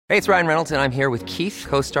Hey, it's Ryan Reynolds, and I'm here with Keith,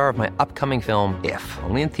 co-star of my upcoming film, If,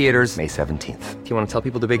 only in theaters May 17th. Do you want to tell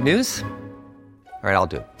people the big news? All right, I'll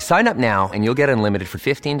do it. Sign up now and you'll get unlimited for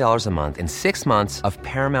 $15 a month and 6 months of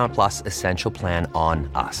Paramount Plus Essential Plan on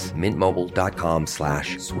us.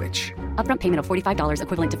 MintMobile.com/switch. Upfront payment of $45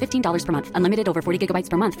 equivalent to $15 per month. Unlimited over 40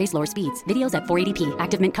 gigabytes per month. Face lower speeds. Videos at 480p.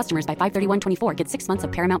 Active Mint customers by 531.24 get 6 months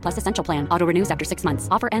of Paramount Plus Essential Plan. Auto renews after 6 months.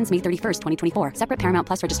 Offer ends May 31st, 2024. Separate Paramount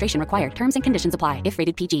Plus registration required. Terms and conditions apply if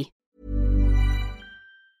rated PG.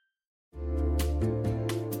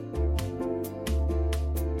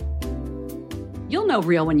 You'll know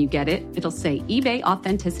real when you get it. It'll say eBay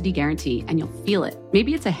Authenticity Guarantee, and you'll feel it.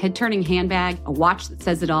 Maybe it's a head-turning handbag, a watch that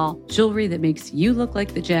says it all, jewelry that makes you look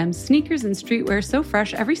like the gems, sneakers and streetwear so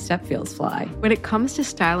fresh every step feels fly. When it comes to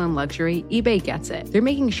style and luxury, eBay gets it. They're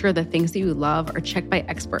making sure the things that you love are checked by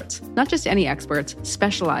experts. Not just any experts,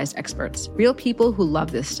 specialized experts. Real people who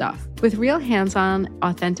love this stuff. With real hands-on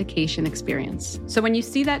authentication experience. So when you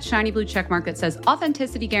see that shiny blue checkmark that says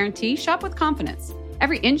Authenticity Guarantee, shop with confidence.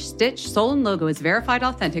 Every inch, stitch, sole, and logo is verified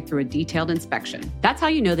authentic through a detailed inspection. That's how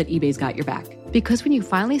you know that eBay's got your back. Because when you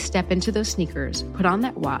finally step into those sneakers, put on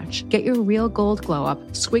that watch, get your real gold glow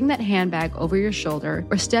up, swing that handbag over your shoulder,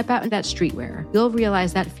 or step out in that streetwear, you'll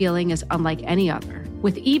realize that feeling is unlike any other.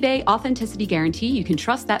 With eBay Authenticity Guarantee, you can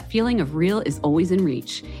trust that feeling of real is always in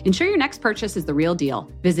reach. Ensure your next purchase is the real deal.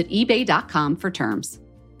 Visit ebay.com for terms.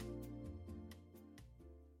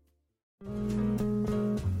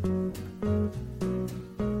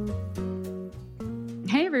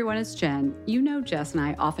 Hey everyone, it's Jen. You know Jess and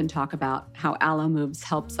I often talk about how Alo Moves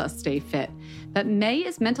helps us stay fit. But May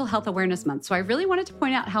is Mental Health Awareness Month, so I really wanted to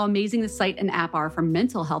point out how amazing the site and app are for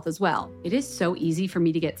mental health as well. It is so easy for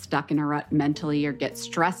me to get stuck in a rut mentally or get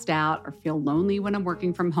stressed out or feel lonely when I'm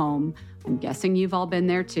working from home. I'm guessing you've all been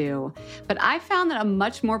there too. But I found that a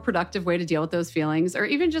much more productive way to deal with those feelings, or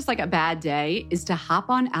even just like a bad day, is to hop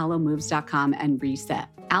on alomoves.com and reset.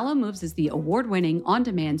 Alo Moves is the award-winning,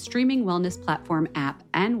 on-demand streaming wellness platform, app,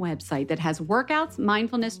 and website that has workouts,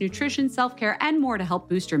 mindfulness, nutrition, self-care, and more to help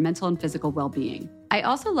boost your mental and physical well-being. I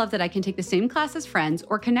also love that I can take the same class as friends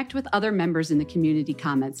or connect with other members in the community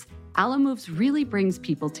comments. Alo Moves really brings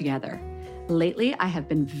people together. Lately, I have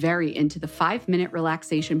been very into the 5-minute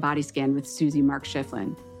relaxation body scan with Susie Mark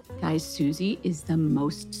Schifflin. Guys, Susie is the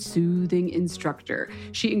most soothing instructor.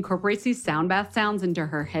 She incorporates these sound bath sounds into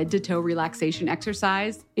her head-to-toe relaxation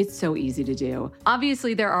exercise. It's so easy to do.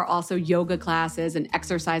 Obviously, there are also yoga classes and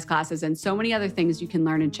exercise classes and so many other things you can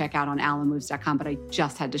learn and check out on alomoves.com, but I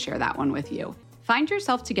just had to share that one with you. Find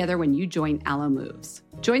yourself together when you join Alo Moves.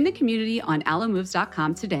 Join the community on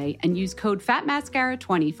alomoves.com today and use code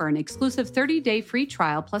FATMASCARA20 for an exclusive 30-day free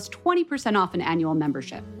trial plus 20% off an annual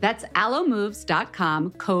membership. That's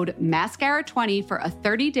alomoves.com, code MASCARA20 for a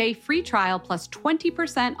 30-day free trial plus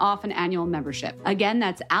 20% off an annual membership. Again,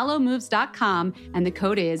 that's alomoves.com and the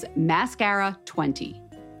code is MASCARA20.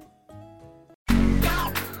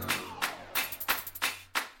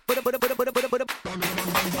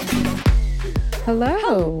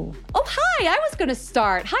 Hello. Oh, hi. I was going to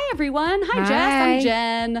start. Hi, everyone. Hi, Jess. I'm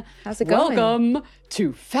Jen. How's it going? Welcome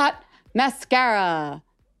to Fat Mascara,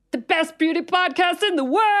 the best beauty podcast in the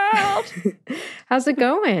world. How's it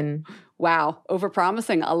going? Wow.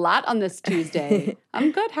 Overpromising a lot on this Tuesday.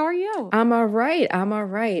 I'm good. How are you? I'm all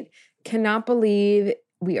right. Cannot believe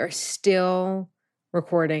we are still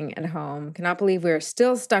recording at home. Cannot believe we're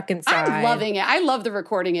still stuck inside. I'm loving it. I love the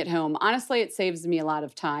recording at home. Honestly, it saves me a lot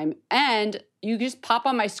of time. And you just pop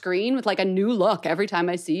on my screen with like a new look every time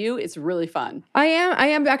I see you. It's really fun. I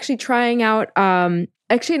am actually trying out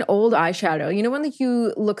actually an old eyeshadow. You know when like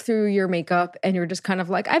you look through your makeup and you're just kind of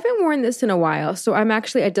like, I haven't worn this in a while. So I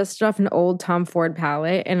dusted off an old Tom Ford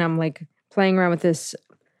palette and I'm like playing around with this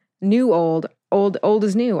new old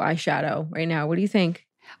as new eyeshadow right now. What do you think?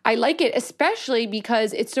 I like it, especially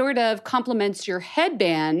because it sort of complements your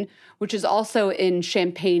headband, which is also in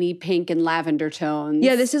champagne-y pink and lavender tones.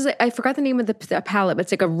 Yeah, this is, I forgot the name of the palette, but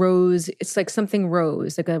it's like a rose. It's like something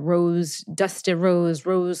rose, like a rose, dusty rose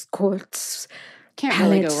quartz. Can't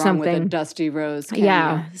palette, really go wrong with a dusty rose,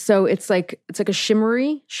 can you? So it's like a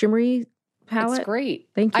shimmery palette. It's great.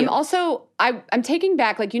 Thank you. I'm taking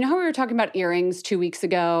back, like, you know how we were talking about earrings 2 weeks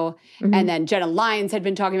ago, and then Jenna Lyons had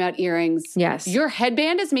been talking about earrings? Yes. Your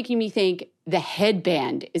headband is making me think the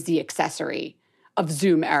headband is the accessory of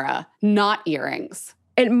Zoom era, not earrings.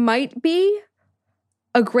 It might be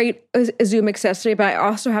a great Zoom accessory, but I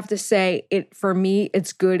also have to say for me,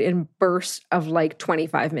 it's good in bursts of like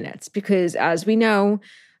 25 minutes because as we know,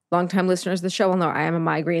 longtime listeners of the show will know I am a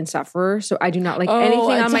migraine sufferer, so I do not like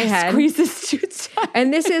anything on my head. Squeezes too tight.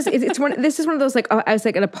 And this is one of those like, I was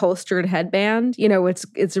like an upholstered headband. You know,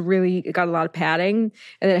 it got a lot of padding,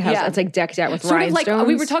 and then it's like decked out with sort rhinestones. Of like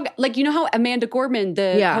we were talking, like, you know how Amanda Gorman,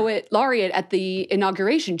 the poet laureate at the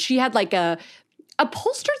inauguration, she had like a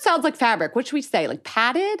upholstered sounds like fabric. What should we say? Like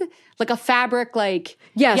padded, like a fabric, like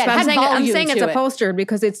yes. Yeah, but I'm saying it's upholstered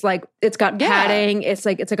because it's like it's got padding. It's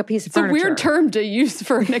like a piece of furniture. It's a weird term to use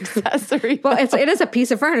for an accessory. Well, it is a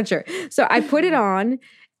piece of furniture. So I put it on,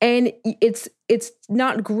 and it's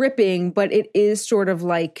not gripping, but it is sort of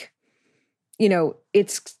like, you know,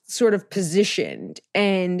 it's sort of positioned,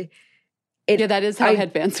 and that is how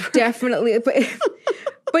headbands work. Definitely, but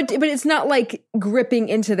it's not like gripping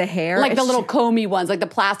into the hair. Like the little comey ones, like the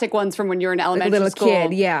plastic ones from when you're in elementary school. Little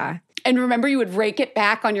kid, yeah. And remember, you would rake it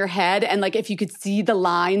back on your head, and like if you could see the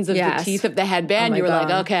lines of the teeth of the headband, you were like,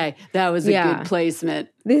 okay, that was a good placement.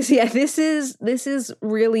 This is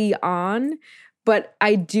really on. But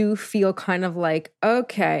I do feel kind of like,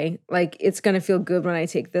 okay, like it's going to feel good when I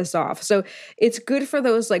take this off. So it's good for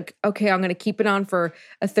those like, okay, I'm going to keep it on for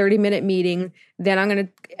a 30-minute meeting. Then I'm going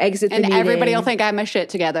to exit the meeting. And everybody will think I have my shit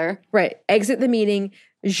together. Right. Exit the meeting,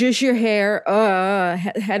 zhuzh your hair,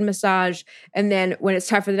 head massage. And then when it's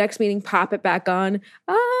time for the next meeting, pop it back on.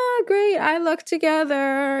 Great, I look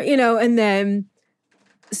together, you know, and then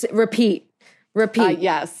repeat.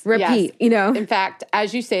 Yes. Repeat, you know. In fact,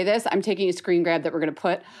 as you say this, I'm taking a screen grab that we're going to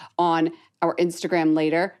put on our Instagram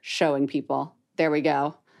later, showing people. There we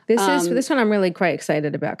go. This one I'm really quite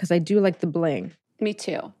excited about because I do like the bling. Me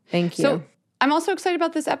too. Thank you. So I'm also excited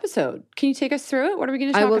about this episode. Can you take us through it? What are we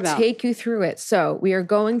going to talk about? I will take you through it. So we are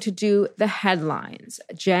going to do the headlines.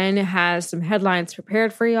 Jen has some headlines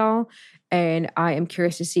prepared for y'all, and I am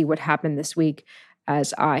curious to see what happened this week,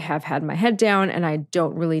 as I have had my head down and I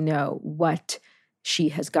don't really know what she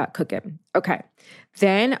has got cooking. Okay.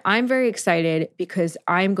 Then I'm very excited because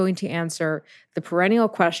I'm going to answer the perennial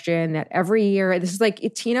question that every year, this is like,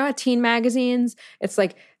 it's, you know, at teen magazines, it's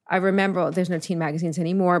like, I remember, there's no teen magazines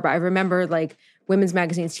anymore, but I remember like women's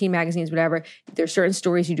magazines, teen magazines, whatever. There's certain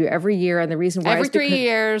stories you do every year. And the reason why every 3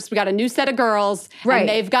 years, we got a new set of girls, right? And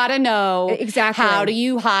they've got to know exactly how do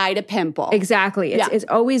you hide a pimple. Exactly. It's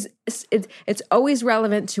always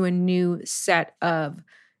relevant to a new set of,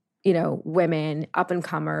 you know, women, up and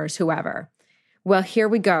comers, whoever. Well, here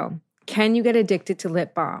we go. Can you get addicted to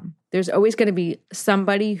lip balm? There's always going to be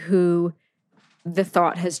somebody who the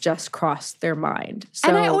thought has just crossed their mind. So,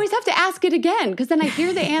 and I always have to ask it again because then I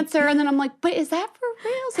hear the answer and then I'm like, but is that for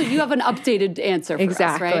real? So you have an updated answer for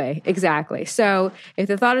us, right? Exactly. So if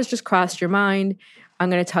the thought has just crossed your mind, I'm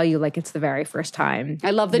going to tell you like it's the very first time. I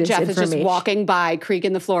love that Jeff is just walking by,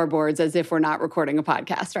 creaking the floorboards as if we're not recording a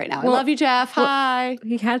podcast right now. I love you, Jeff. Hi.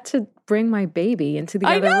 He had to bring my baby into the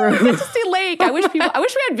other room. I get to see Lake. I wish we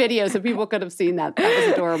had videos so people could have seen that. That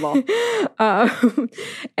was adorable.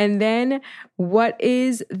 And then what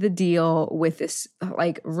is the deal with this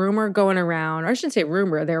like rumor going around, or I shouldn't say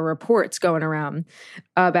rumor, there are reports going around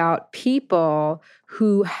about people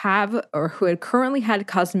who have or who had currently had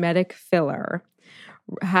cosmetic filler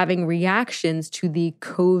having reactions to the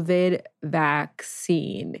COVID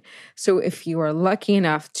vaccine. So if you are lucky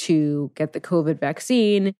enough to get the COVID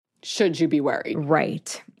vaccine, should you be worried?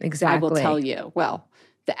 Right. Exactly. I will tell you. Well,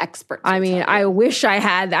 the experts. I mean, I wish I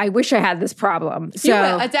had this problem.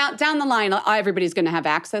 So down the line, everybody's going to have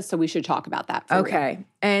access. So we should talk about that. Okay. Real.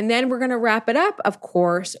 And then we're going to wrap it up, of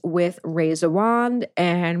course, with Raise a Wand.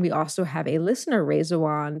 And we also have a listener Raise a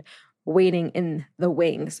Wand waiting in the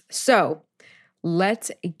wings. So let's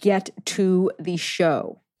get to the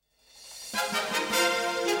show.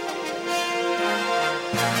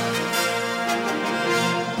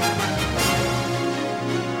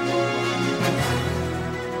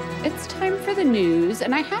 It's time for the news,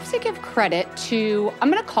 and I have to give credit to, I'm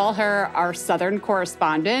going to call her our Southern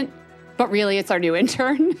correspondent, but really it's our new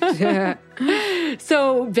intern.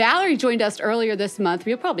 So Valerie joined us earlier this month.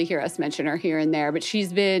 You'll probably hear us mention her here and there, but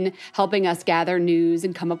she's been helping us gather news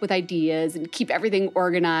and come up with ideas and keep everything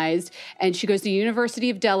organized. And she goes to the University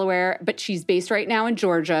of Delaware, but she's based right now in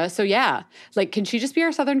Georgia. So yeah, like, can she just be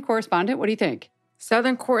our Southern correspondent? What do you think?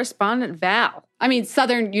 Southern correspondent Val. I mean,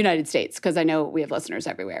 Southern United States, because I know we have listeners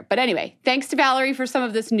everywhere. But anyway, thanks to Valerie for some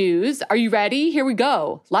of this news. Are you ready? Here we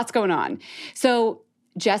go. Lots going on. So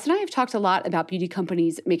Jess and I have talked a lot about beauty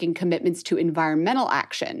companies making commitments to environmental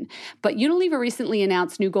action, but Unilever recently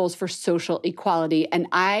announced new goals for social equality, and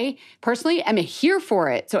I personally am here for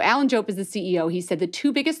it. So Alan Jope is the CEO. He said the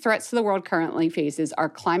two biggest threats to the world currently faces are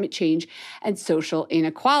climate change and social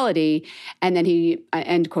inequality. And then he,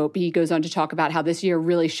 end quote, he goes on to talk about how this year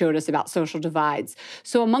really showed us about social divides.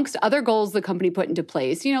 So amongst other goals the company put into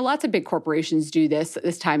place, lots of big corporations do this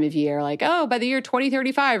time of year, like, oh, by the year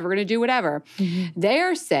 2035, we're going to do whatever. They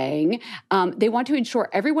are saying they want to ensure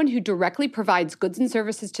everyone who directly provides goods and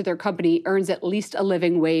services to their company earns at least a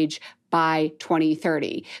living wage by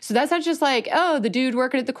 2030. So that's not just like, oh, the dude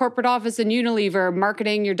working at the corporate office in Unilever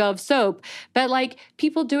marketing your Dove soap, but like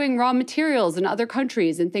people doing raw materials in other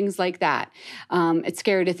countries and things like that. It's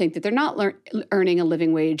scary to think that they're not earning a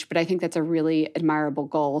living wage, but I think that's a really admirable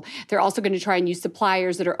goal. They're also going to try and use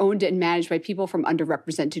suppliers that are owned and managed by people from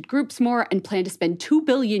underrepresented groups more and plan to spend 2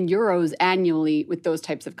 billion euros annually with those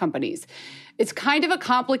types of companies. It's kind of a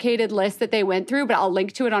complicated list that they went through, but I'll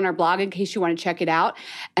link to it on our blog in case you want to check it out.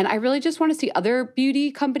 And I really just want to see other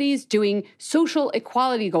beauty companies doing social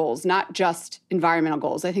equality goals, not just environmental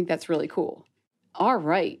goals. I think that's really cool. All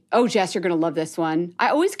right. Oh, Jess, you're going to love this one. I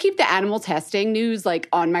always keep the animal testing news like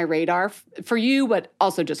on my radar for you, but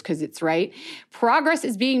also just because it's right. Progress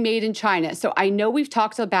is being made in China. So I know we've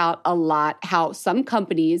talked about a lot how some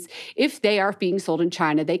companies, if they are being sold in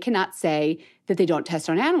China, they cannot say that they don't test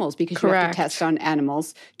on animals because you have to test on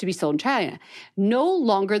animals to be sold in China. No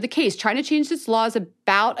longer the case. China changed its laws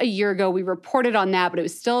about a year ago. We reported on that, but it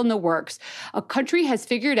was still in the works. A country has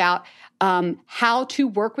figured out how to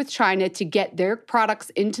work with China to get their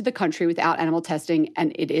products into the country without animal testing,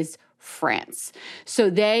 and it is France. So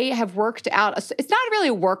they have worked out, it's not really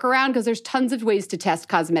a workaround because there's tons of ways to test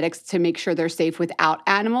cosmetics to make sure they're safe without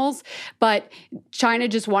animals, but China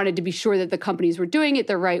just wanted to be sure that the companies were doing it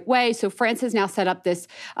the right way. So France has now set up this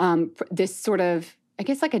sort of, I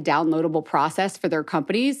guess, like a downloadable process for their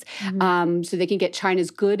companies so they can get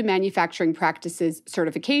China's good manufacturing practices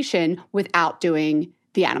certification without doing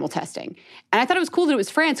the animal testing. And I thought it was cool that it was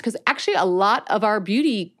France because actually a lot of our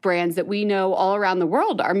beauty brands that we know all around the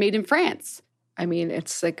world are made in France. I mean,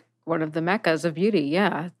 it's like one of the meccas of beauty,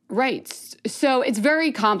 yeah. Right. So it's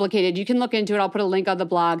very complicated. You can look into it. I'll put a link on the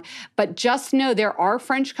blog. But just know there are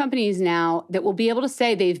French companies now that will be able to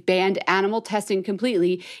say they've banned animal testing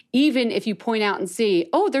completely, even if you point out and see,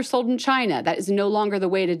 oh, they're sold in China. That is no longer the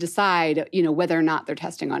way to decide, whether or not they're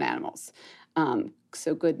testing on animals.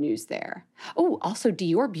 So good news there. Oh, also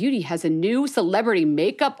Dior Beauty has a new celebrity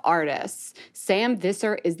makeup artist. Sam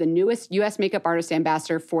Visser is the newest U.S. makeup artist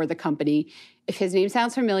ambassador for the company. If his name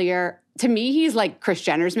sounds familiar, to me, he's like Kris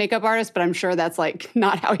Jenner's makeup artist, but I'm sure that's like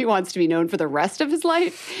not how he wants to be known for the rest of his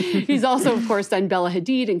life. He's also, of course, done Bella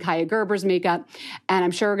Hadid and Kaya Gerber's makeup. And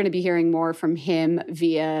I'm sure we're going to be hearing more from him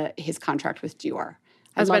via his contract with Dior.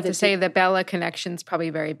 I was about to say the Bella connection's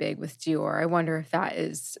probably very big with Dior. I wonder if that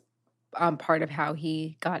is part of how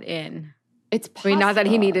he got in. It's possible. I mean, not that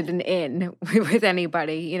he needed an in with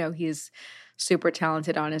anybody. He's super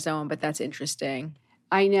talented on his own, but that's interesting.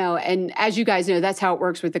 I know. And as you guys know, that's how it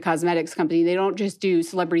works with the cosmetics company. They don't just do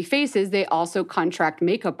celebrity faces. They also contract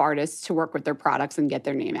makeup artists to work with their products and get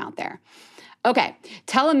their name out there. Okay,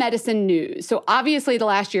 telemedicine news. So obviously the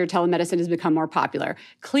last year, telemedicine has become more popular.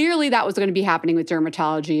 Clearly that was going to be happening with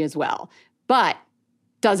dermatology as well. But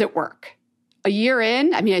does it work? A year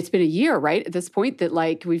in, I mean, it's been a year, right? At this point that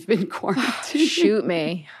like we've been quarantined. Shoot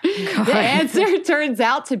me. The answer turns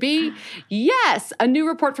out to be yes. A new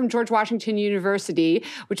report from George Washington University,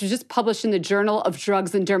 which was just published in the Journal of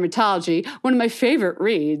Drugs and Dermatology, one of my favorite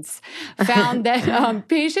reads, found that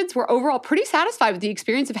patients were overall pretty satisfied with the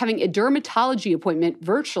experience of having a dermatology appointment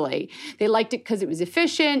virtually. They liked it because it was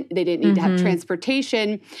efficient. They didn't need to have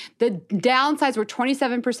transportation. The downsides were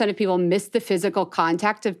 27% of people missed the physical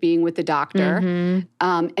contact of being with the doctor. And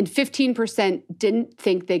 15% didn't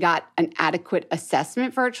think they got an adequate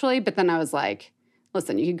assessment virtually. But then I was like,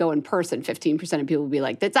 listen, you could go in person. 15% of people would be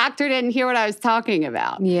like, the doctor didn't hear what I was talking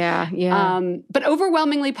about. Yeah. But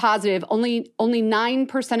overwhelmingly positive, only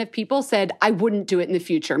 9% of people said, I wouldn't do it in the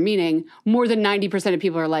future, meaning more than 90% of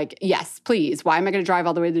people are like, yes, please. Why am I going to drive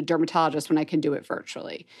all the way to the dermatologist when I can do it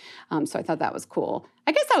virtually? So I thought that was cool.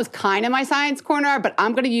 I guess that was kind of my science corner, but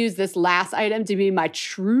I'm going to use this last item to be my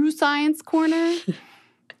true science corner.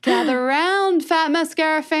 Gather around, fat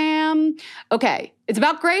mascara fam. Okay, it's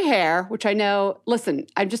about gray hair, which I know, listen,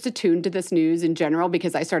 I'm just attuned to this news in general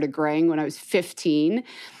because I started graying when I was 15.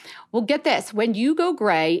 Well, get this. When you go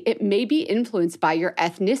gray, it may be influenced by your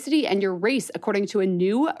ethnicity and your race, according to a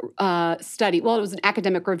new study. Well, it was an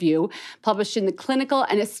academic review published in the Clinical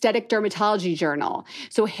and Aesthetic Dermatology Journal.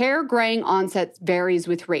 So hair graying onset varies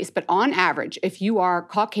with race, but on average, if you are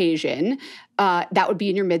Caucasian, that would be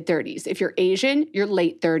in your mid-30s. If you're Asian, your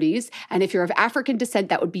late 30s. And if you're of African descent,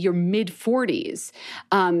 that would be your mid-40s.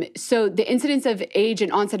 So the incidence of age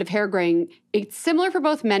and onset of hair graying, it's similar for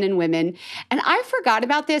both men and women. And I forgot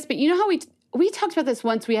about this, but you know how we talked about this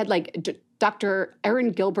once. We had like Dr.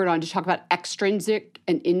 Erin Gilbert on to talk about extrinsic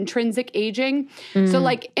and intrinsic aging. So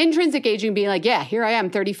like intrinsic aging being like, yeah, here I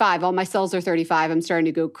am, 35. All my cells are 35. I'm starting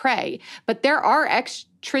to go cray. But there are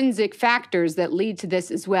extrinsic factors that lead to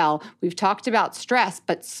this as well. We've talked about stress,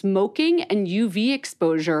 but smoking and UV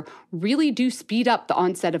exposure really do speed up the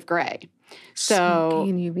onset of gray. So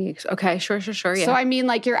Smoking and UV. Okay, sure, yeah. So I mean,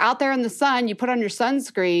 like you're out there in the sun, you put on your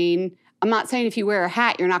sunscreen. I'm not saying if you wear a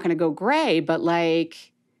hat, you're not going to go gray, but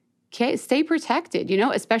like, okay, stay protected, you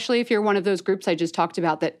know, especially if you're one of those groups I just talked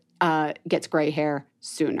about that gets gray hair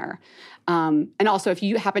sooner. And also, if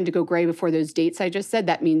you happen to go gray before those dates I just said,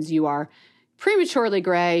 that means you are prematurely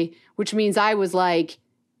gray, which means I was like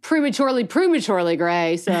prematurely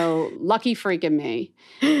gray. So lucky freaking me.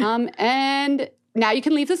 And now you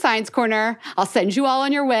can leave the science corner. I'll send you all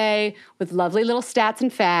on your way with lovely little stats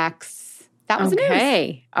and facts. That was the news.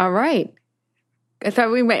 Okay. All right. I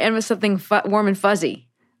thought we might end with something warm and fuzzy.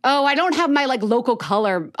 Oh, I don't have my like local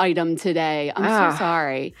color item today. I'm so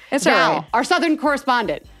sorry. It's Val, all right. Our Southern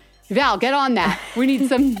correspondent. Val, get on that. We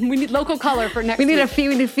need local color for next week. We need a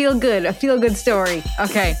feel good story.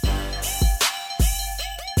 Okay.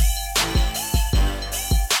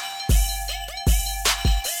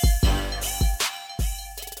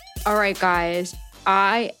 All right, guys.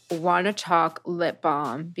 I want to talk lip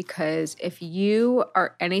balm because if you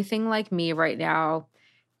are anything like me right now,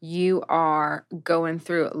 you are going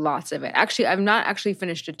through lots of it. Actually, I've not actually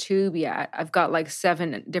finished a tube yet. I've got like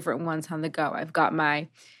 7 different ones on the go. I've got my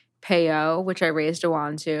Peo, which I raised a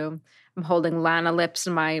wand to. I'm holding Lana Lips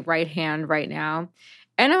in my right hand right now.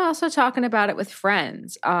 And I'm also talking about it with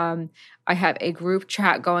friends. I have a group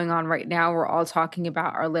chat going on right now. We're all talking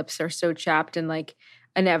about our lips are so chapped and like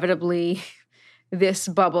inevitably this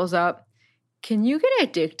bubbles up. Can you get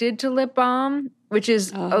addicted to lip balm? Which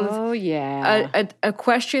is a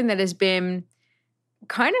question that has been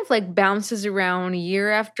kind of like bounces around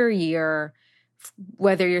year after year,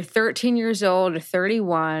 whether you're 13 years old or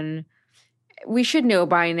 31. We should know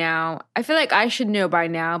by now. I feel like I should know by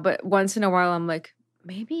now, but once in a while I'm like,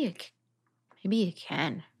 maybe you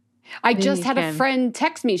can. I just had a friend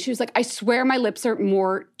text me. She was like, I swear my lips are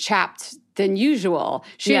more chapped than usual.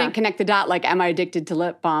 She didn't connect the dot like, am I addicted to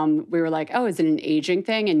lip balm? We were like, oh, is it an aging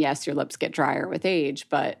thing? And yes, your lips get drier with age,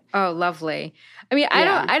 but. Oh, lovely. I mean,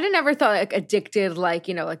 I never thought like addicted, like,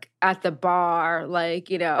 you know, like at the bar, like,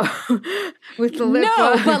 you know, with the lip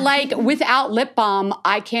balm. No, but like without lip balm,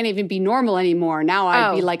 I can't even be normal anymore. Now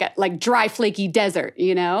I'd be like dry, flaky desert,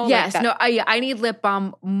 you know? Yes, like I need lip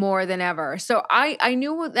balm more than ever. So I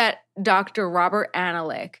knew that Dr. Robert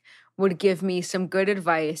Analik would give me some good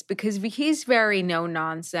advice because he's very no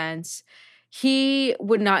nonsense. He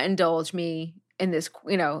would not indulge me in this,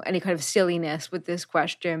 you know, any kind of silliness with this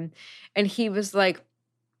question. And he was like,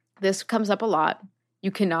 this comes up a lot. You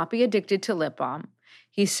cannot be addicted to lip balm.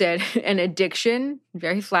 He said an addiction,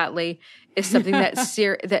 very flatly, is something that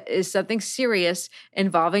is something serious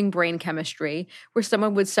involving brain chemistry where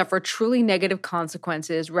someone would suffer truly negative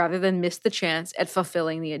consequences rather than miss the chance at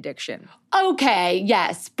fulfilling the addiction. Okay,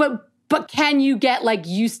 yes, but can you get like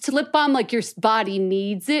used to lip balm? Like your body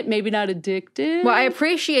needs it, maybe not addicted? Well, I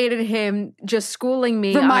appreciated him just schooling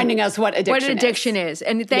me. Reminding us what addiction is.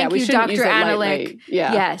 And thank you, Dr. Analik.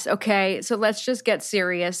 Yeah. Yes, okay. So let's just get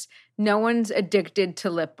serious. No one's addicted to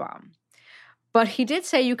lip balm. But he did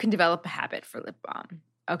say you can develop a habit for lip balm.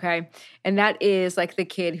 Okay. And that is like the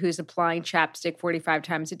kid who's applying chapstick 45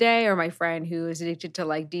 times a day, or my friend who is addicted to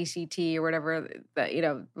like DCT or whatever, the, you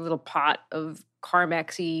know, little pot of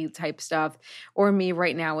Carmex-y type stuff, or me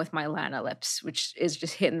right now with my Lana Lips, which is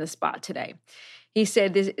just hitting the spot today. He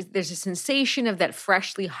said there's a sensation of that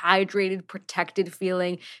freshly hydrated, protected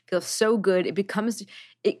feeling. Feels so good. It becomes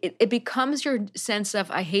your sense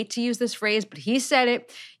of, I hate to use this phrase, but he said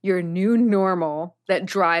it, your new normal that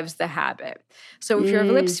drives the habit. So if your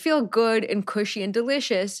lips feel good and cushy and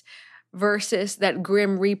delicious versus that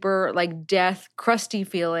grim reaper, like death, crusty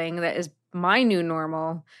feeling that is my new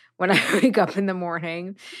normal when I wake up in the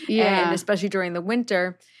morning, and especially during the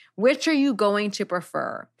winter, which are you going to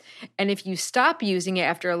prefer? And if you stop using it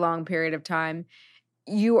after a long period of time,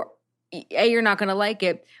 you you're not going to like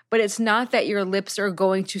it, but it's not that your lips are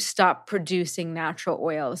going to stop producing natural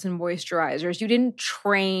oils and moisturizers. You didn't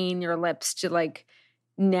train your lips to like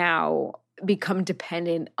now become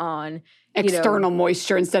dependent on external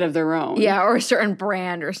moisture instead of their own. Yeah, or a certain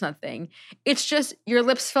brand or something. It's just your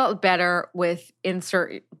lips felt better with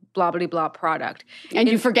insert blah, blah, blah product. And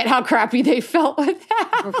you forget how crappy they felt with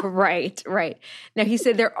that. Right. Now, he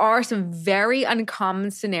said there are some very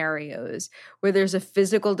uncommon scenarios where there's a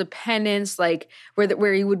physical dependence, like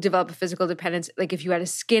where you would develop a physical dependence, like if you had a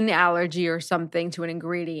skin allergy or something to an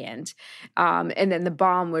ingredient, and then the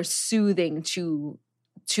balm was soothing to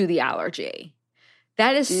the allergy.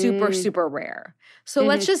 That is super, super rare. So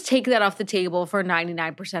let's just take that off the table for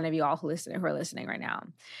 99% of you all who are listening right now.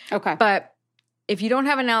 Okay. But if you don't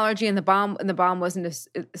have an allergy and the balm wasn't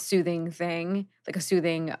a soothing thing, like a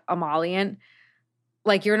soothing emollient,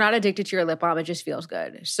 like you're not addicted to your lip balm, it just feels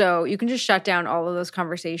good. So you can just shut down all of those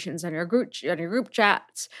conversations on your group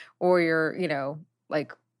chats or your,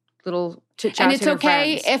 like little chit chats. And it's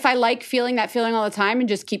okay if I like feeling that feeling all the time and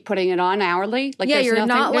just keep putting it on hourly. Like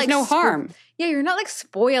there's no harm. Yeah, you're not like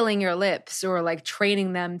spoiling your lips or like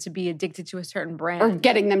training them to be addicted to a certain brand. Or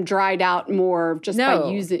getting them dried out more just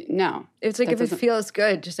by using. No. It's like if it feels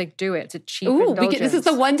good, just like do it. It's a cheap indulgence. This is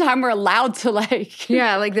the one time we're allowed to like.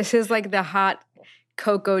 Yeah, like this is like the hot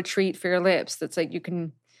cocoa treat for your lips. That's like you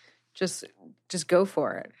can just go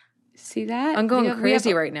for it. See that? I'm going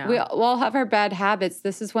crazy right now. We all have our bad habits.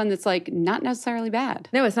 This is one that's like not necessarily bad.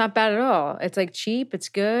 No, it's not bad at all. It's like cheap. It's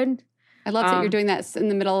good. I love that you're doing that in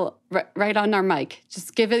the middle, right on our mic.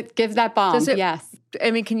 Just give that bomb. Yes.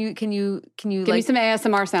 I mean, can you give me some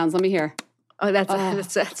ASMR sounds? Let me hear. Oh, that's so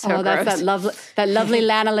gross. That's that lovely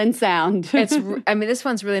lanolin sound. This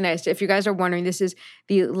one's really nice. If you guys are wondering, this is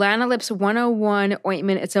the Lanolips 101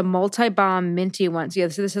 ointment. It's a multi-balm minty one. So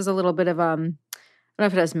this is a little bit of I don't know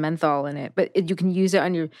if it has menthol in it, but you can use it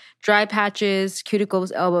on your dry patches,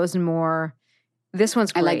 cuticles, elbows, and more. This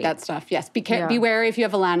one's great. I like that stuff. Yes. Be wary if you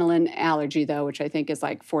have a lanolin allergy, though, which I think is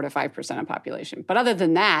like 4 to 5% of population. But other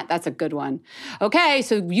than that, that's a good one. Okay,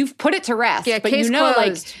 so you've put it to rest. Yeah, but closed.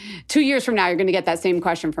 Like 2 years from now, you're going to get that same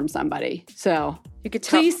question from somebody. So you could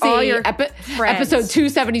tell please all see your friends. episode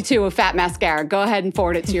 272 of Fat Mascara. Go ahead and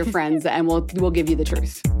forward it to your friends, and we'll give you the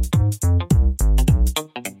truth.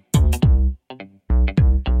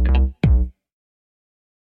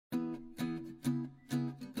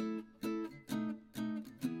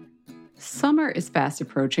 Summer is fast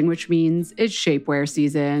approaching, which means it's shapewear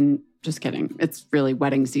season. Just kidding. It's really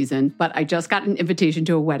wedding season. But I just got an invitation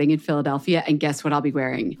to a wedding in Philadelphia, and guess what I'll be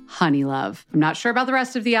wearing? Honey Love. I'm not sure about the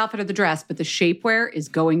rest of the outfit or the dress, but the shapewear is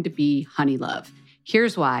going to be Honey Love.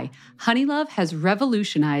 Here's why. Honey Love has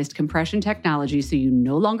revolutionized compression technology so you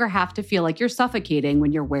no longer have to feel like you're suffocating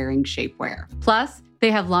when you're wearing shapewear. Plus, they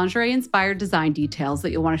have lingerie-inspired design details that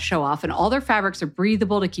you'll want to show off, and all their fabrics are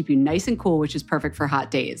breathable to keep you nice and cool, which is perfect for hot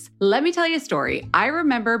days. Let me tell you a story. I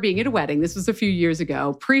remember being at a wedding, this was a few years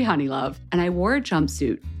ago, pre-Honey Love, and I wore a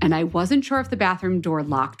jumpsuit, and I wasn't sure if the bathroom door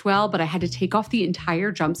locked well, but I had to take off the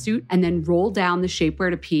entire jumpsuit and then roll down the shapewear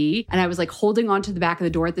to pee, and I was like holding onto the back of the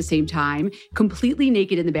door at the same time, completely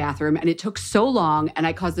naked in the bathroom, and it took so long, and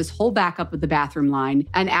I caused this whole backup of the bathroom line,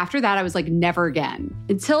 and after that, I was like, never again.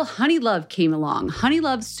 Until Honey Love came along. Honey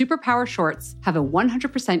Love's Superpower shorts have a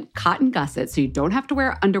 100% cotton gusset, so you don't have to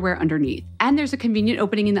wear underwear underneath. And there's a convenient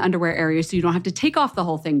opening in the underwear area, so you don't have to take off the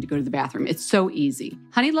whole thing to go to the bathroom. It's so easy.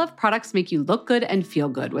 Honey Love products make you look good and feel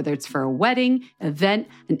good, whether it's for a wedding, event,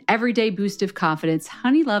 an everyday boost of confidence.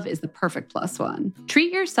 Honey Love is the perfect plus one.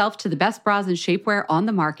 Treat yourself to the best bras and shapewear on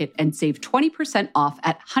the market and save 20% off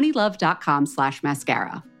at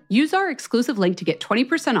honeylove.com/mascara. Use our exclusive link to get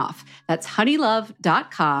 20% off. That's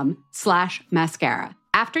honeylove.com/mascara.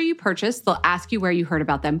 After you purchase, they'll ask you where you heard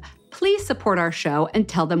about them. Please support our show and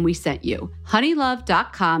tell them we sent you.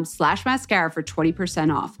 honeylove.com/mascara for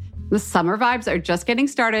 20% off. The summer vibes are just getting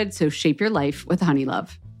started, so shape your life with Honey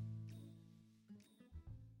Love.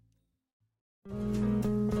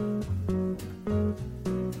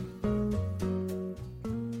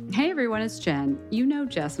 Hey everyone, it's Jen. You know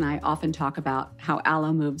Jess and I often talk about how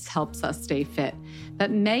Alo Moves helps us stay fit.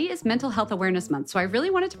 But May is Mental Health Awareness Month, so I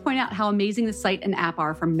really wanted to point out how amazing the site and app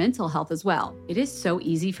are for mental health as well. It is so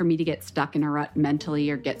easy for me to get stuck in a rut mentally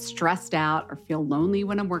or get stressed out or feel lonely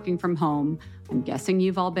when I'm working from home. I'm guessing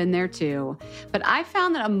you've all been there too. But I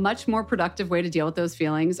found that a much more productive way to deal with those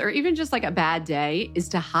feelings, or even just like a bad day, is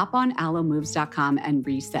to hop on alomoves.com and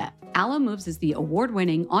reset. Alo Moves is the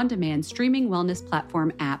award-winning, on-demand streaming wellness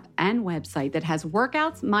platform, app, and website that has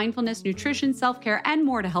workouts, mindfulness, nutrition, self-care, and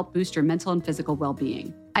more to help boost your mental and physical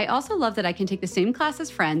well-being. I also love that I can take the same class as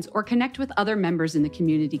friends or connect with other members in the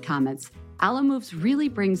community comments. Alo Moves really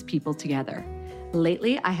brings people together.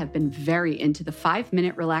 Lately, I have been very into the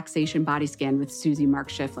 5-minute relaxation body scan with Susie Mark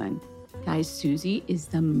Schifflin. Guys, Susie is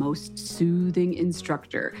the most soothing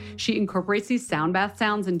instructor. She incorporates these sound bath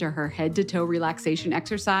sounds into her head-to-toe relaxation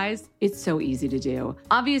exercise. It's so easy to do.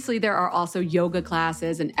 Obviously, there are also yoga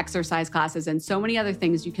classes and exercise classes and so many other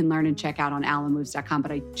things you can learn and check out on alomoves.com,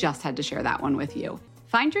 but I just had to share that one with you.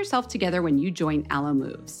 Find yourself together when you join Alo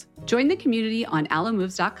Moves. Join the community on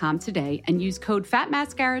alomoves.com today and use code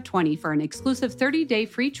FATMASCARA20 for an exclusive 30-day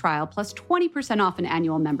free trial plus 20% off an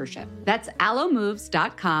annual membership. That's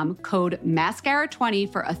alomoves.com, code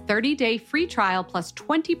MASCARA20 for a 30-day free trial plus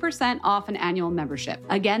 20% off an annual membership.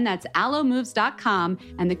 Again, that's alomoves.com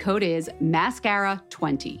and the code is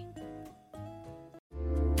MASCARA20.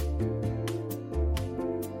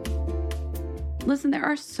 Listen, there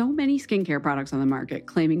are so many skincare products on the market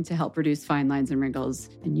claiming to help reduce fine lines and wrinkles,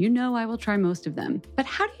 and you know I will try most of them. But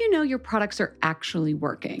how do you know your products are actually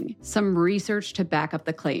working? Some research to back up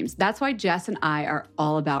the claims. That's why Jess and I are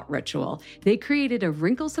all about Ritual. They created a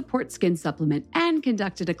wrinkle support skin supplement and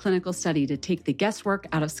conducted a clinical study to take the guesswork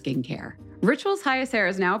out of skincare. Ritual's Hyacera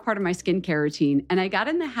is now a part of my skincare routine, and I got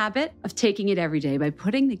in the habit of taking it every day by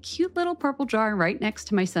putting the cute little purple jar right next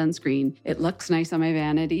to my sunscreen. It looks nice on my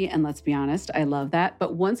vanity, and let's be honest, I love that.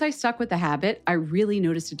 But once I stuck with the habit, I really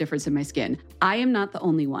noticed a difference in my skin. I am not the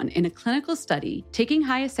only one. In a clinical study, taking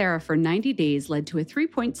Hyacera for 90 days led to a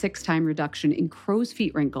 3.6 time reduction in crow's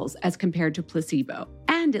feet wrinkles as compared to placebo.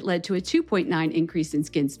 And it led to a 2.9 increase in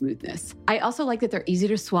skin smoothness. I also like that they're easy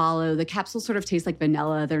to swallow. The capsules sort of taste like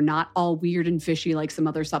vanilla. They're not all weird and fishy like some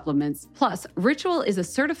other supplements. Plus, Ritual is a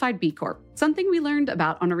certified B Corp, something we learned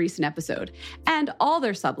about on a recent episode. And all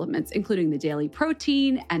their supplements, including the daily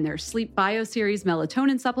protein and their Sleep Bio Series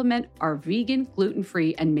melatonin supplement, are vegan,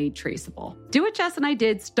 gluten-free, and made traceable. Do what Jess and I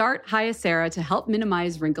did, start Hyacera to help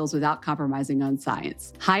minimize wrinkles without compromising on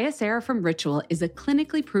science. Hyacera from Ritual is a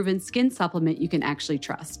clinically proven skin supplement you can actually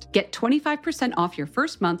trust. Get 25% off your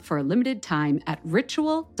first month for a limited time at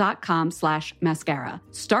ritual.com/mascara.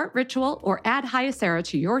 Start Ritual or add Hyacera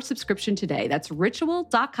to your subscription today. That's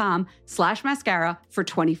ritual.com/mascara for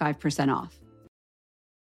 25% off.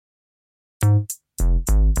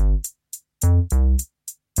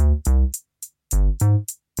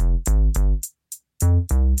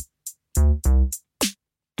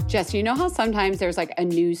 Jess, you know how sometimes there's like a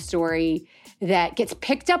news story that gets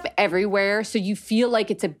picked up everywhere, so you feel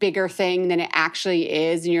like it's a bigger thing than it actually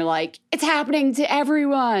is, and you're like, it's happening to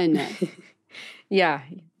everyone. Yeah.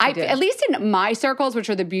 At least in my circles, which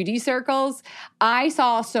are the beauty circles, I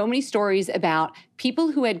saw so many stories about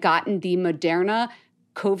people who had gotten the Moderna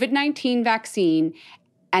COVID-19 vaccine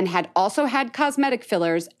and had also had cosmetic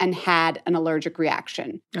fillers and had an allergic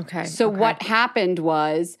reaction. Okay. So what happened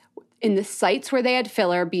was, in the sites where they had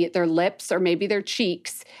filler, be it their lips or maybe their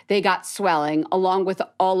cheeks, they got swelling along with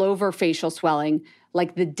all over facial swelling,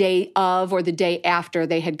 like the day of or the day after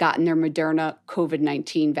they had gotten their Moderna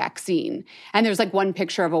COVID-19 vaccine. And there's like one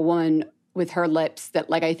picture of a woman with her lips that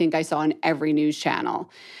like I think I saw on every news channel.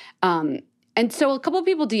 And so a couple of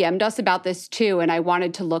people DM'd us about this too, and I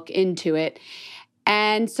wanted to look into it.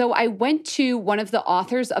 And so I went to one of the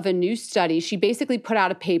authors of a new study. She basically put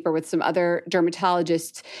out a paper with some other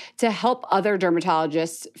dermatologists to help other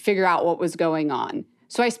dermatologists figure out what was going on.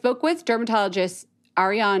 So I spoke with dermatologist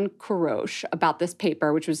Ariane Kourosh about this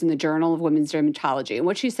paper, which was in the Journal of Women's Dermatology. And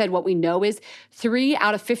what she said, what we know is 3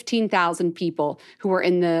 out of 15,000 people who were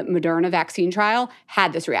in the Moderna vaccine trial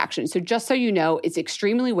had this reaction. So just so you know, it's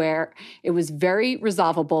extremely rare. It was very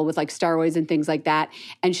resolvable with like steroids and things like that,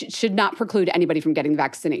 and should not preclude anybody from getting the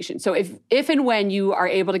vaccination. So if and when you are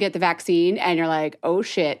able to get the vaccine and you're like, oh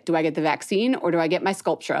shit, do I get the vaccine or do I get my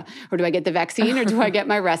Sculptra? Or do I get the vaccine or do I get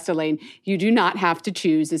my Restylane? You do not have to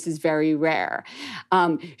choose. This is very rare.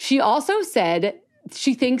 She also said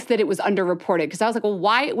she thinks that it was underreported, because I was like, well,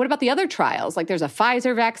 why? What about the other trials? Like there's a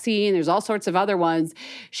Pfizer vaccine, there's all sorts of other ones.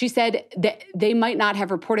 She said that they might not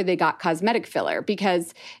have reported they got cosmetic filler,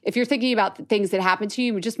 because if you're thinking about the things that happen to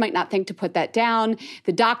you, you just might not think to put that down.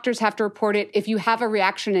 The doctors have to report it. If you have a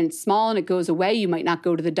reaction and it's small and it goes away, you might not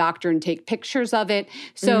go to the doctor and take pictures of it.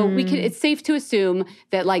 So it's safe to assume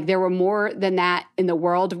that like there were more than that in the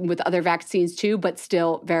world with other vaccines too, but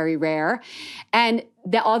still very rare. And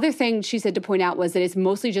the other thing she said to point out was that it's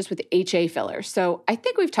mostly just with HA fillers. So I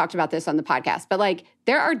think we've talked about this on the podcast, but like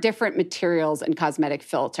there are different materials in cosmetic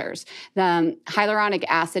filters. The hyaluronic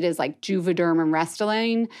acid is like Juvederm and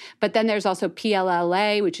Restylane, but then there's also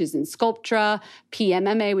PLLA, which is in Sculptra,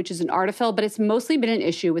 PMMA, which is in Artefill, but it's mostly been an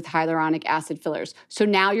issue with hyaluronic acid fillers. So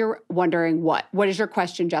now you're wondering what? What is your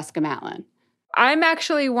question, Jessica Matlin? I'm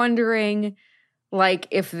actually wondering, like,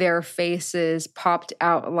 if their faces popped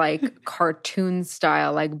out like cartoon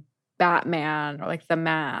style, like Batman or like The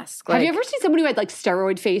Mask. Like, have you ever seen someone who had like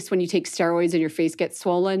steroid face when you take steroids and your face gets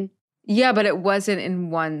swollen? Yeah, but it wasn't in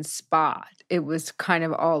one spot. It was kind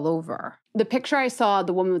of all over. The picture I saw,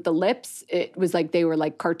 the woman with the lips, it was like they were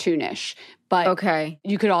like cartoonish. But okay,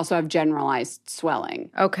 you could also have generalized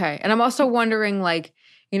swelling. Okay. And I'm also wondering, like,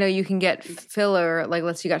 you know, you can get filler, like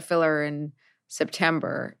let's say you got filler in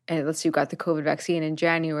September, and let's say you got the COVID vaccine in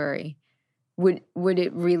January, would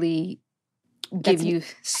it really give you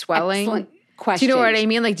swelling? Excellent question. Do you know what I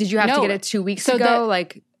mean? Like, did you have to get it 2 weeks ago?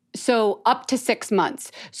 So up to 6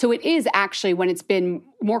 months. So it is actually when it's been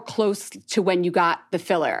more close to when you got the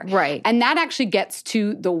filler. Right. And that actually gets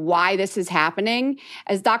to the why this is happening.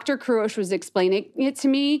 As Dr. Karosh was explaining it to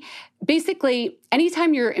me, basically,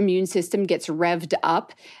 anytime your immune system gets revved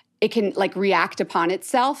up, it can like react upon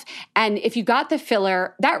itself. And if you got the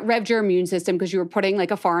filler, that revved your immune system because you were putting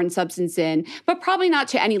like a foreign substance in, but probably not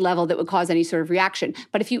to any level that would cause any sort of reaction.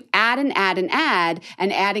 But if you add and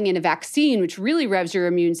adding in a vaccine, which really revs your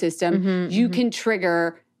immune system, you can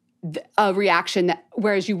trigger a reaction that,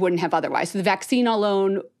 whereas you wouldn't have otherwise. So the vaccine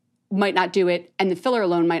alone might not do it, and the filler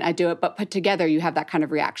alone might not do it, but put together, you have that kind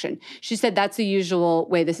of reaction. She said that's the usual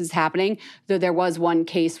way this is happening, though there was one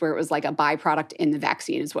case where it was like a byproduct in the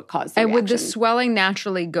vaccine is what caused the reaction. Would the swelling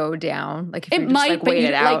naturally go down? Like if it you just might, like wait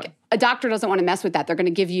it out? Like a doctor doesn't want to mess with that. They're going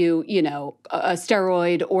to give you, you know, a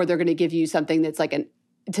steroid, or they're going to give you something that's like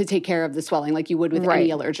to take care of the swelling like you would with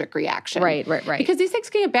any allergic reaction. Right. Because these things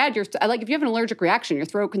can get bad. Like if you have an allergic reaction, your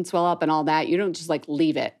throat can swell up and all that. You don't just like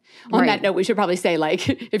leave it. On that note, we should probably say like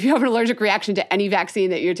if you have an allergic reaction to any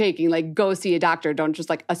vaccine that you're taking, like go see a doctor. Don't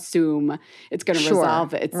just like assume it's going to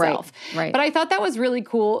resolve itself. Right. But I thought that was really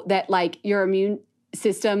cool that like your immune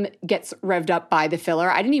system gets revved up by the filler.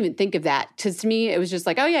 I didn't even think of that. To me, it was just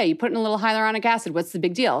like, oh yeah, you put in a little hyaluronic acid. What's the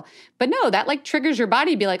big deal? But no, that like triggers your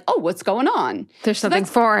body to be like, oh, what's going on? There's something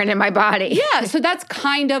foreign in my body. Yeah, so that's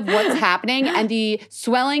kind of what's happening. And the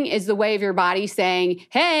swelling is the way of your body saying,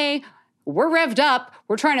 hey, we're revved up.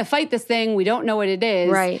 We're trying to fight this thing. We don't know what it is.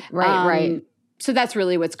 Right. So that's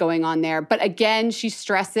really what's going on there. But again, she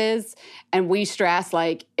stresses, and we stress,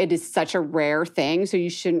 like it is such a rare thing, so you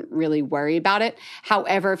shouldn't really worry about it.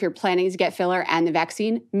 However, if you're planning to get filler and the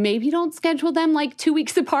vaccine, maybe don't schedule them like 2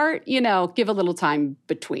 weeks apart. You know, give a little time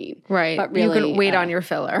between. Right. But really, you can wait on your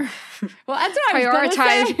filler. Well, that's what I was going to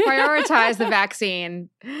say. Prioritize the vaccine.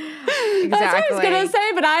 Exactly. That's what I was going to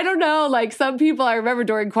say, but I don't know. Like some people I remember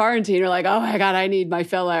during quarantine are like, oh my God, I need my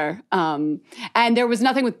filler. And there was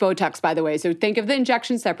nothing with Botox, by the way. So think of the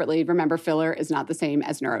injection separately. Remember, filler is not the same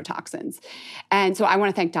as neurotoxins. And so I want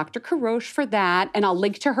to thank Dr. Karosh for that. And I'll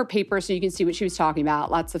link to her paper so you can see what she was talking about.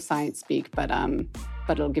 Lots of science speak, but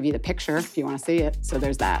it'll give you the picture if you want to see it. So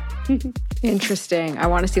there's that. Interesting. I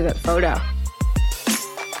want to see that photo.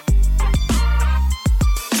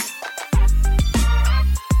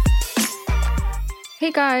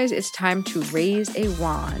 Hey guys, it's time to raise a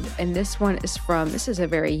wand. And this is a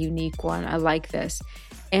very unique one. I like this.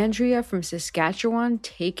 Andrea from Saskatchewan,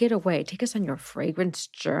 take it away. Take us on your fragrance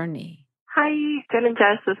journey. Hi, Jen and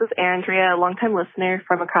Jess. This is Andrea, a longtime listener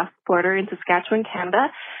from across the border in Saskatchewan, Canada.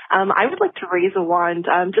 I would like to raise a wand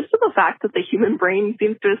just to the fact that the human brain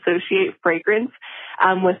seems to associate fragrance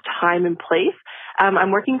with time and place.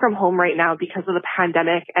 I'm working from home right now because of the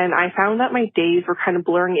pandemic, and I found that my days were kind of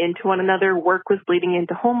blurring into one another. Work was bleeding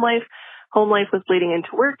into home life was bleeding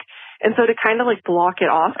into work. And so to kind of like block it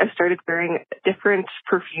off, I started wearing different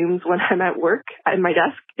perfumes when I'm at work, at my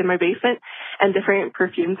desk, in my basement, and different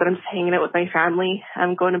perfumes that I'm just hanging out with my family,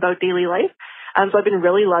 going about daily life. So I've been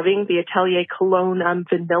really loving the Atelier Cologne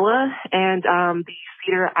Vanilla and the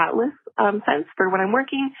Cedar Atlas scents for when I'm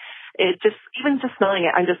working. It just, even just smelling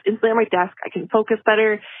it, I'm just instantly on my desk. I can focus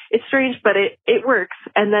better. It's strange, but it works.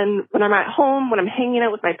 And then when I'm at home, when I'm hanging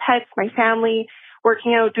out with my pets, my family,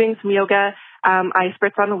 working out, doing some yoga, I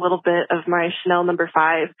spritz on a little bit of my Chanel No.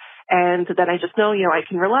 5, and then I just know, I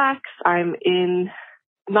can relax. I'm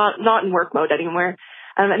not in work mode anymore.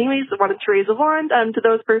 Anyways, I wanted to raise a wand to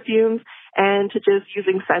those perfumes and to just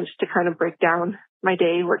using scents to kind of break down my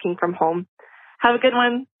day working from home. Have a good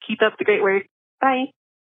one. Keep up the great work. Bye.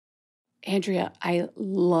 Andrea, I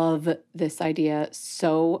love this idea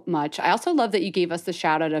so much. I also love that you gave us the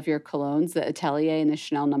shout out of your colognes, the Atelier and the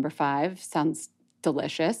Chanel No. 5. Sounds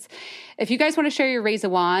delicious. If you guys want to share your Raise a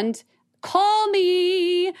Wand, call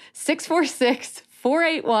me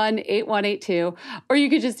 646-481-8182, or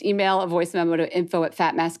you could just email a voice memo to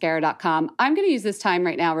info@fatmascara.com. I'm going to use this time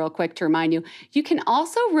right now real quick to remind you, you can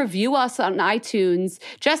also review us on iTunes.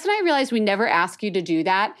 Jess and I realized we never ask you to do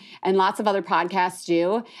that, and lots of other podcasts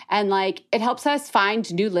do. And like, it helps us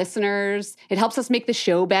find new listeners. It helps us make the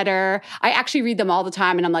show better. I actually read them all the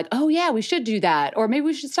time, and I'm like, oh yeah, we should do that. Or maybe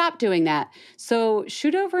we should stop doing that. So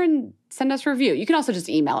shoot over and send us a review. You can also just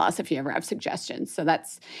email us if you ever have suggestions. So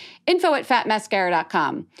that's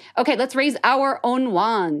info@fatmascara.com. Okay, let's raise our own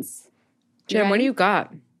wands. Jen, what do you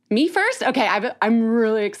got? Me first? Okay, I'm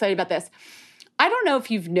really excited about this. I don't know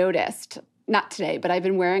if you've noticed, not today, but I've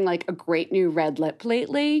been wearing like a great new red lip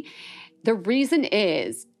lately. The reason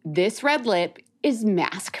is this red lip is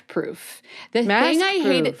mask proof. The thing I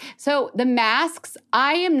hate, so the masks,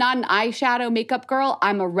 I am not an eyeshadow makeup girl.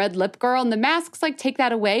 I'm a red lip girl, and the masks like take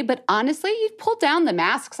that away. But honestly, you pull down the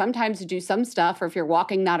mask sometimes to do some stuff, or if you're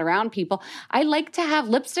walking not around people. I like to have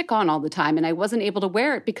lipstick on all the time, and I wasn't able to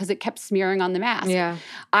wear it because it kept smearing on the mask. Yeah.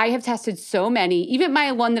 I have tested so many. Even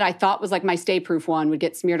my one that I thought was like my Stay Proof one would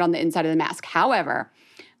get smeared on the inside of the mask. However,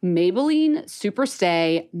 Maybelline Super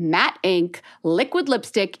Stay Matte Ink Liquid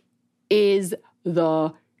Lipstick is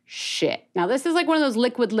the shit. Now, this is like one of those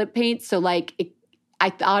liquid lip paints, so like I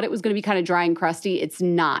thought it was going to be kind of dry and crusty. It's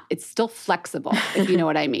not. It's still flexible, if you know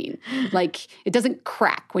what I mean. Like, it doesn't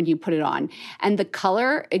crack when you put it on. And the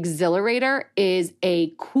color Exhilarator is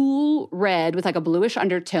a cool red with like a bluish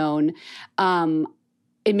undertone.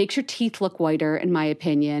 It makes your teeth look whiter, in my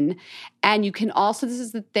opinion. And you can also, this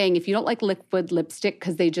is the thing, if you don't like liquid lipstick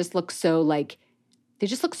because they just look so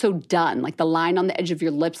done. Like the line on the edge of your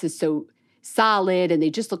lips is so solid and they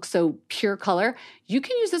just look so pure color. You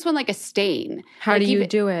can use this one like a stain. How do you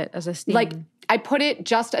do it as a stain? Like I put it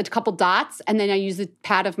just a couple dots and then I use the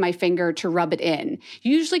pad of my finger to rub it in.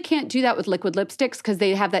 You usually can't do that with liquid lipsticks because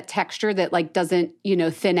they have that texture that like doesn't,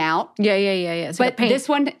 thin out. Yeah. It's but this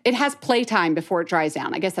one, it has playtime before it dries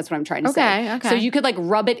down. I guess that's what I'm trying to say. Okay. So you could like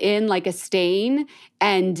rub it in like a stain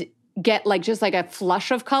and get like just like a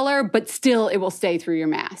flush of color, but still it will stay through your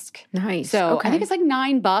mask. Nice. So I think it's like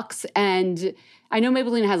 $9, and I know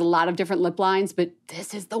Maybelline has a lot of different lip lines, but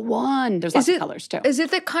this is the one. There's lots of colors too. Is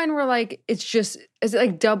it the kind where like is it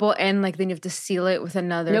like double N, like then you have to seal it with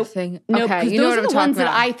another thing? Nope, okay, because those are the ones that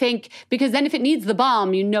I think, because then if it needs the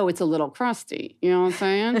balm, it's a little crusty. You know what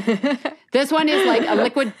I'm saying? This one is like a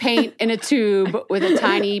liquid paint in a tube with a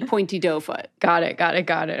tiny pointy doe foot. Got it. Okay.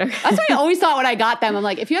 That's what I always thought when I got them. I'm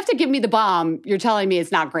like, if you have to give me the balm, you're telling me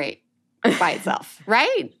it's not great by itself,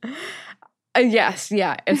 right? Yes,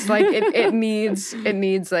 yeah. It's like it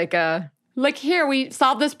needs like a like, here we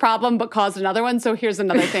solved this problem but caused another one, so here's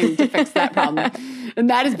another thing to fix that problem. And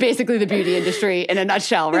that is basically the beauty industry in a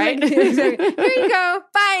nutshell, right? Exactly. Here you go.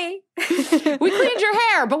 Bye. We cleaned your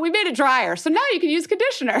hair, but we made it drier, so now you can use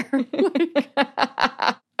conditioner.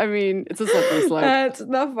 I mean, it's a slippery slope. That's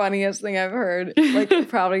the funniest thing I've heard, like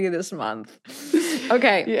probably this month.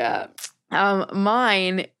 Okay. Yeah.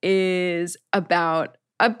 Mine is about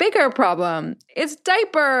a bigger problem. It's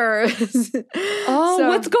diapers. Oh,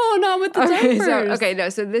 what's going on with the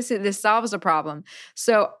diapers? So this solves a problem.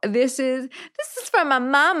 So this is for my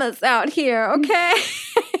mamas out here, okay?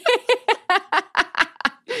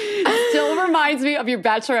 Still reminds me of your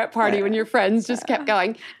bachelorette party when your friends just kept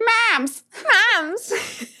going, Moms.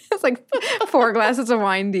 It's like 4 glasses of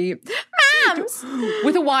wine deep. Moms.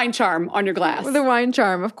 With a wine charm on your glass. With a wine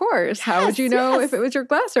charm, of course. How would you know if it was your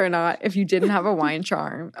glass or not if you didn't have a wine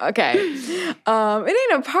charm? Okay. It ain't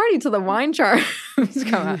a party till the wine charms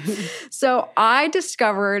come out. So I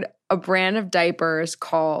discovered a brand of diapers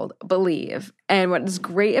called Believe. And what is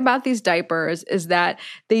great about these diapers is that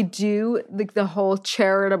they do the whole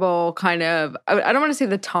charitable kind of, I don't want to say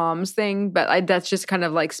the Toms thing, but that's just kind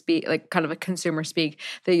of like kind of a consumer speak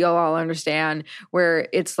that you'll all understand, where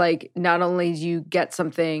it's like not only do you get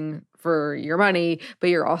something for your money, but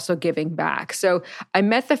you're also giving back. So I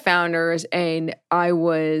met the founders and I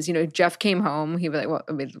was, Jeff came home. He was like, well,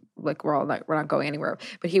 I mean, like we're not going anywhere,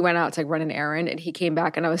 but he went out to like run an errand and he came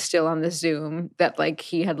back and I was still on the Zoom that like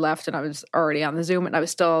he had left and I was already on the Zoom and I was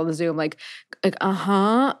still on the Zoom, like,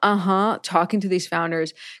 talking to these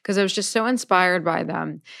founders because I was just so inspired by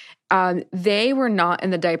them. They were not in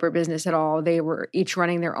the diaper business at all. They were each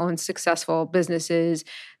running their own successful businesses,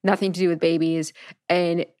 nothing to do with babies.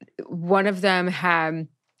 And one of them had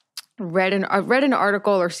read an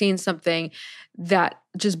article or seen something that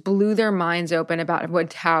just blew their minds open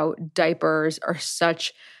about how diapers are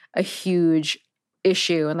such a huge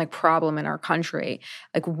issue and like problem in our country.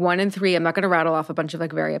 Like 1 in 3, I'm not going to rattle off a bunch of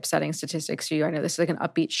like very upsetting statistics to you. I know this is like an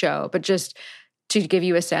upbeat show, but just to give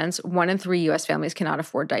you a sense, 1 in 3 U.S. families cannot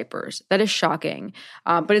afford diapers. That is shocking,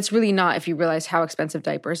 but it's really not if you realize how expensive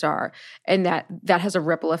diapers are, and that has a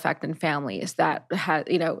ripple effect in families. That has,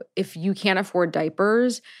 if you can't afford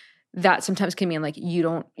diapers, that sometimes can mean like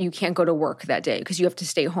you can't go to work that day because you have to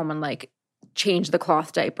stay home and like change the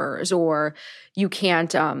cloth diapers, or you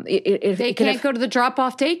can't. They can't go to the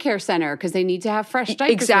drop-off daycare center because they need to have fresh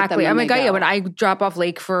diapers. Exactly. Oh my God, when I drop off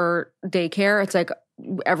Lake for daycare, it's like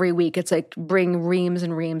every week it's like bring reams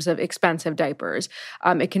and reams of expensive diapers.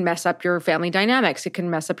 It can mess up your family dynamics. It can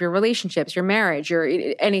mess up your relationships, your marriage, your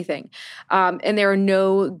anything. And there are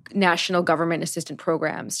no national government assistance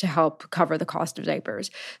programs to help cover the cost of diapers.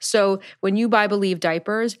 So when you buy Believe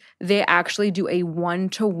diapers, they actually do a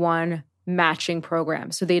 1-to-1 matching program.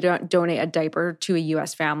 So they don't donate a diaper to a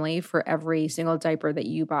U.S. family for every single diaper that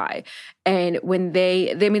you buy. And when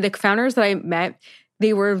the founders that I met,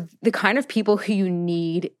 they were the kind of people who you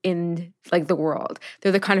need in like the world.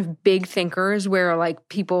 They're the kind of big thinkers where like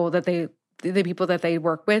the people that they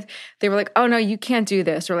work with, they were like, oh no, you can't do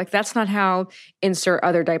this. Or like, that's not how insert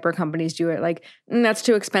other diaper companies do it. Like, that's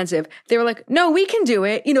too expensive. They were like, no, we can do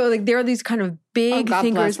it. Like there are these kind of big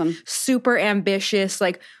thinkers, super ambitious,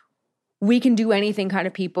 like we can do anything kind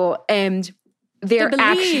of people. And they're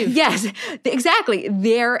actually, yes, exactly.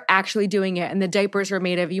 They're actually doing it. And the diapers are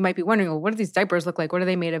made of, you might be wondering, well, what do these diapers look like? What are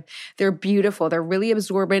they made of? They're beautiful. They're really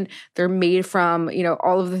absorbent. They're made from,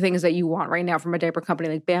 all of the things that you want right now from a diaper company,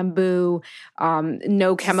 like bamboo,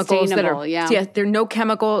 no chemicals that are, they're no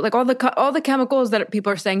chemical, like all the chemicals that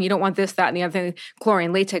people are saying, you don't want this, that, and the other thing,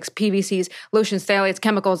 chlorine, latex, PVCs, lotions, phthalates,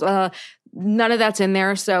 chemicals, none of that's in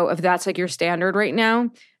there. So if that's like your standard right now,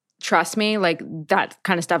 trust me, like that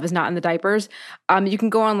kind of stuff is not in the diapers. You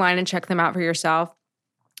can go online and check them out for yourself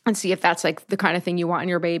and see if that's like the kind of thing you want in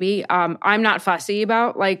your baby. I'm not fussy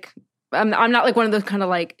about like, I'm not like one of those kind of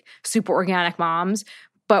like super organic moms,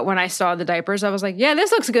 but when I saw the diapers, I was like, yeah,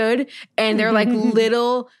 this looks good. And they're like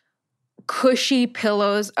little cushy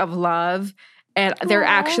pillows of love. And they're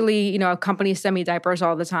actually, companies send me diapers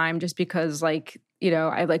all the time just because like,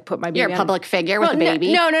 I like put my baby You're a public figure with a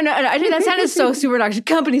baby. No. I think that sounded so super obnoxious.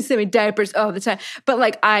 Companies send me diapers all the time. But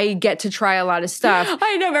like I get to try a lot of stuff.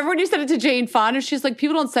 I know. Remember when you sent it to Jane Fonda? She's like,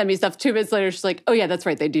 people don't send me stuff. 2 minutes later, she's like, oh yeah, that's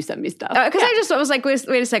right. They do send me stuff. Because I was like, wait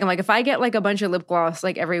a second. Like if I get like a bunch of lip gloss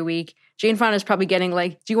like every week, Jane Fonda's probably getting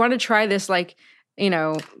like, do you want to try this like,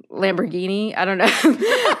 Lamborghini? I don't know.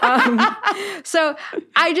 So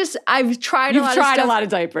I've tried a lot of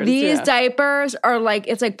diapers. These diapers are like,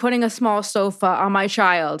 it's like putting a small sofa on my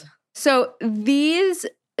child. So these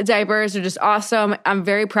diapers are just awesome. I'm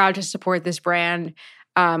very proud to support this brand.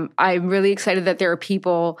 I'm really excited that there are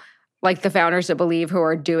people like the founders that Believe who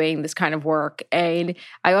are doing this kind of work. And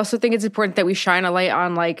I also think it's important that we shine a light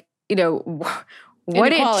on like,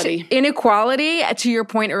 inequality, to your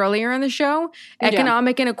point earlier in the show,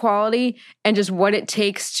 economic inequality, and just what it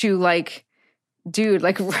takes to like, dude,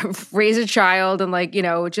 like raise a child and like,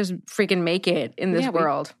 just freaking make it in this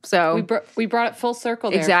world. So we brought it full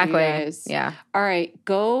circle there. Exactly. For you guys. Yeah. All right.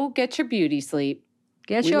 Go get your beauty sleep.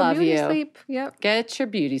 Get your beauty sleep. Yep. Get your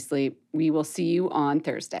beauty sleep. We will see you on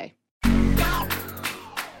Thursday.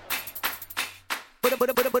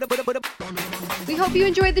 We hope you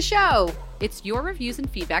enjoyed the show. It's your reviews and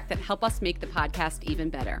feedback that help us make the podcast even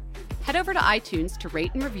better. Head over to iTunes to rate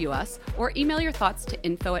and review us, or email your thoughts to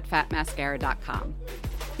info@fatmascara.com.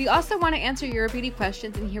 We also want to answer your beauty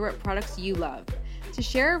questions and hear what products you love. To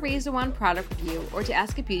share a Raise the One product review or to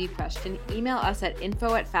ask a beauty question, email us at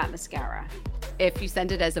info@fatmascara. If you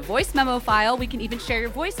send it as a voice memo file, we can even share your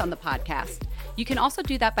voice on the podcast. You can also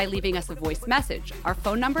do that by leaving us a voice message. Our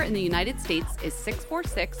phone number in the United States is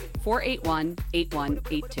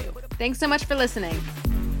 646-481-8182. Thanks so much for listening.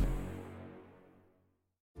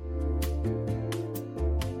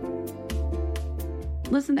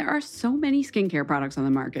 Listen, there are so many skincare products on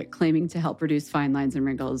the market claiming to help reduce fine lines and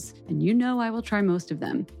wrinkles, and I will try most of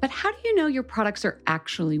them. But how do you know your products are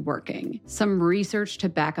actually working? Some research to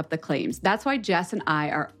back up the claims. That's why Jess and I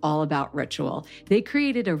are all about Ritual. They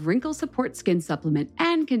created a wrinkle support skin supplement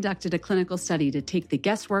and conducted a clinical study to take the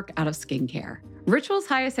guesswork out of skincare. Ritual's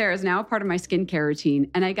Hyacera is now a part of my skincare routine,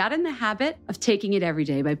 and I got in the habit of taking it every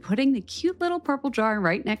day by putting the cute little purple jar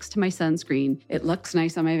right next to my sunscreen. It looks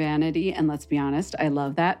nice on my vanity, and let's be honest, I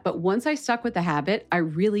love that. But once I stuck with the habit, I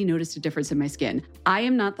really noticed a difference in my skin. I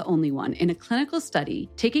am not the only one. In a clinical study,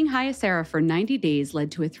 taking Hyacera for 90 days led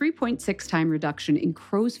to a 3.6 time reduction in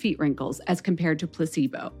crow's feet wrinkles as compared to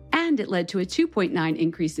placebo. And it led to a 2.9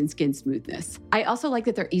 increase in skin smoothness. I also like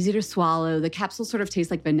that they're easy to swallow. The capsules sort of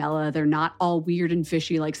taste like vanilla. They're not all weird and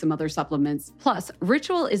fishy like some other supplements. Plus,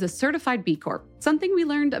 Ritual is a certified B Corp, something we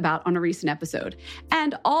learned about on a recent episode.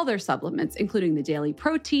 And all their supplements, including the daily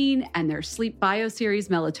protein and their Sleep Bio Series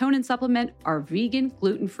melatonin supplement, are vegan,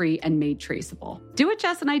 gluten-free, and made traceable. Do what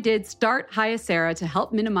Jess and I did, start Hyacera to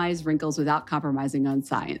help minimize wrinkles without compromising on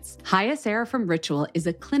science. Hyacera from Ritual is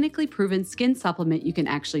a clinically proven skin supplement you can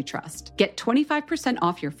actually trust. Get 25%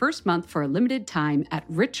 off your first month for a limited time at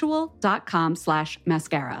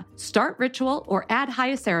ritual.com/mascara. Start Ritual or add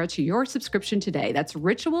Hyacera to your subscription today. That's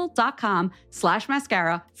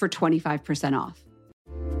ritual.com/mascara for 25% off.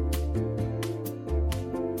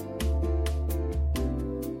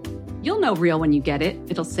 You'll know real when you get it.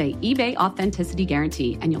 It'll say eBay Authenticity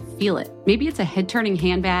Guarantee, and you'll feel it. Maybe it's a head-turning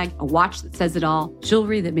handbag, a watch that says it all,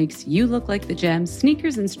 jewelry that makes you look like the gem,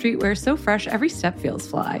 sneakers and streetwear so fresh every step feels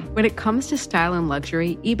fly. When it comes to style and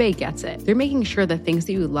luxury, eBay gets it. They're making sure the things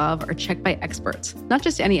that you love are checked by experts. Not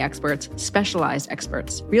just any experts, specialized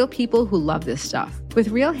experts. Real people who love this stuff. With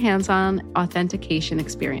real hands-on authentication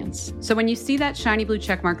experience. So when you see that shiny blue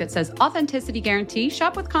checkmark that says Authenticity Guarantee,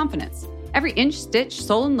 shop with confidence. Every inch, stitch,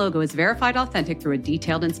 sole, and logo is verified authentic through a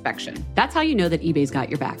detailed inspection. That's how you know that eBay's got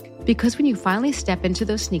your back. Because when you finally step into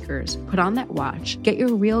those sneakers, put on that watch, get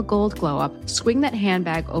your real gold glow up, swing that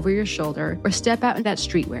handbag over your shoulder, or step out in that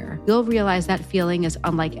streetwear, you'll realize that feeling is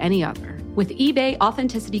unlike any other. With eBay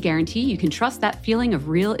Authenticity Guarantee, you can trust that feeling of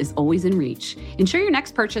real is always in reach. Ensure your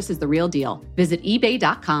next purchase is the real deal. Visit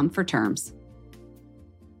ebay.com for terms.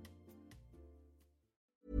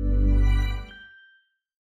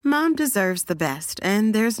 Mom deserves the best,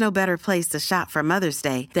 and there's no better place to shop for Mother's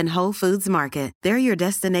Day than Whole Foods Market. They're your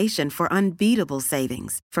destination for unbeatable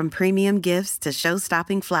savings, from premium gifts to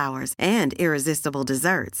show-stopping flowers and irresistible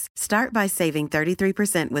desserts. Start by saving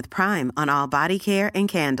 33% with Prime on all body care and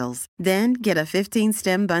candles. Then get a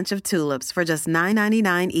 15-stem bunch of tulips for just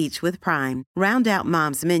 $9.99 each with Prime. Round out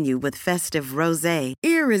Mom's menu with festive rosé,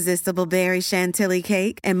 irresistible berry chantilly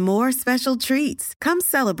cake, and more special treats. Come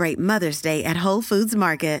celebrate Mother's Day at Whole Foods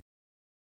Market.